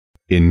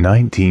In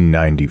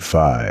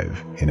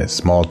 1995, in a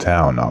small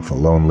town off a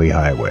lonely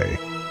highway,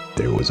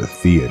 there was a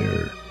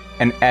theater.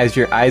 And as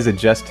your eyes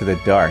adjust to the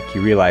dark,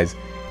 you realize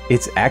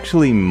it's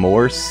actually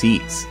more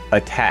seats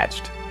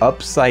attached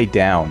upside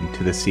down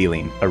to the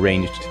ceiling,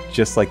 arranged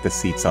just like the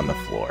seats on the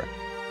floor.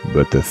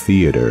 But the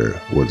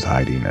theater was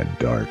hiding a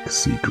dark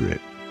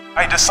secret.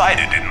 I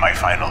decided in my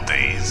final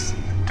days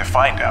to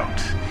find out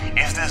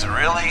if this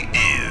really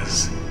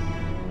is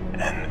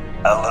an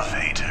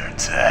elevator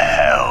to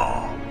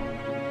hell.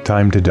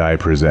 Time to Die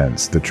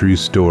presents the true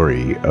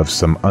story of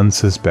some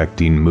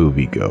unsuspecting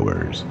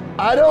moviegoers.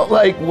 I don't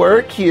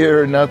work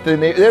here or nothing.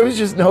 There was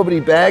just nobody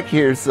back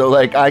here, so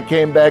I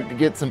came back to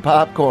get some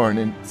popcorn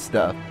and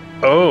stuff.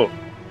 Oh,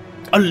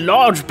 a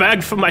large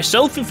bag for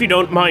myself if you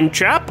don't mind,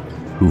 chap.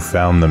 Who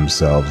found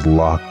themselves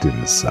locked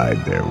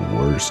inside their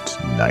worst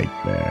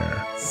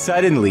nightmare.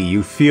 Suddenly,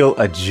 you feel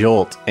a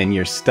jolt and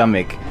your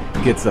stomach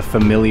gets a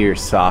familiar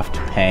soft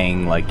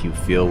pang like you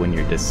feel when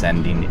you're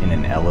descending in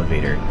an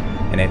elevator.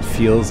 And it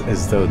feels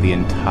as though the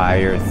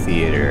entire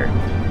theater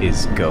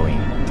is going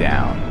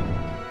down.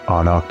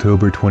 On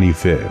October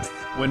 25th,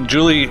 when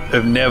Julie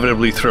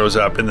inevitably throws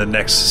up in the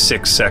next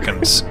 6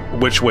 seconds,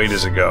 which way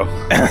does it go?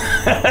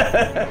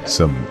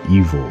 some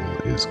evil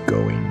is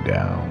going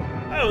down.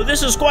 Oh,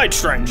 this is quite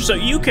strange, so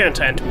you can't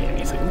hand me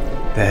anything.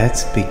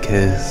 That's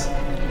because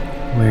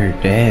we're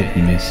dead,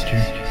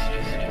 mister.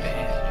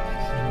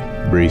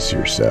 Brace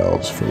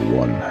yourselves for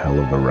one hell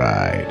of a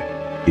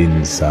ride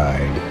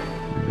inside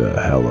the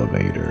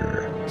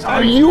Hellevator.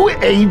 Are you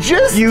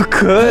ageist? You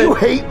could. You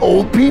hate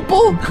old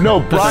people? No,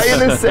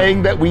 Brian is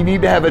saying that we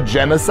need to have a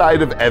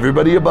genocide of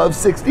everybody above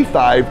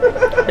 65.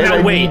 And No,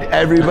 I wait. need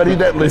everybody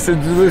that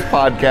listens to this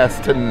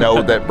podcast to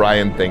know that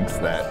Brian thinks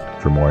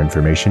that. For more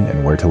information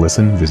and where to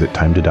listen, visit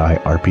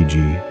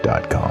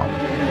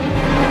timetodierpg.com.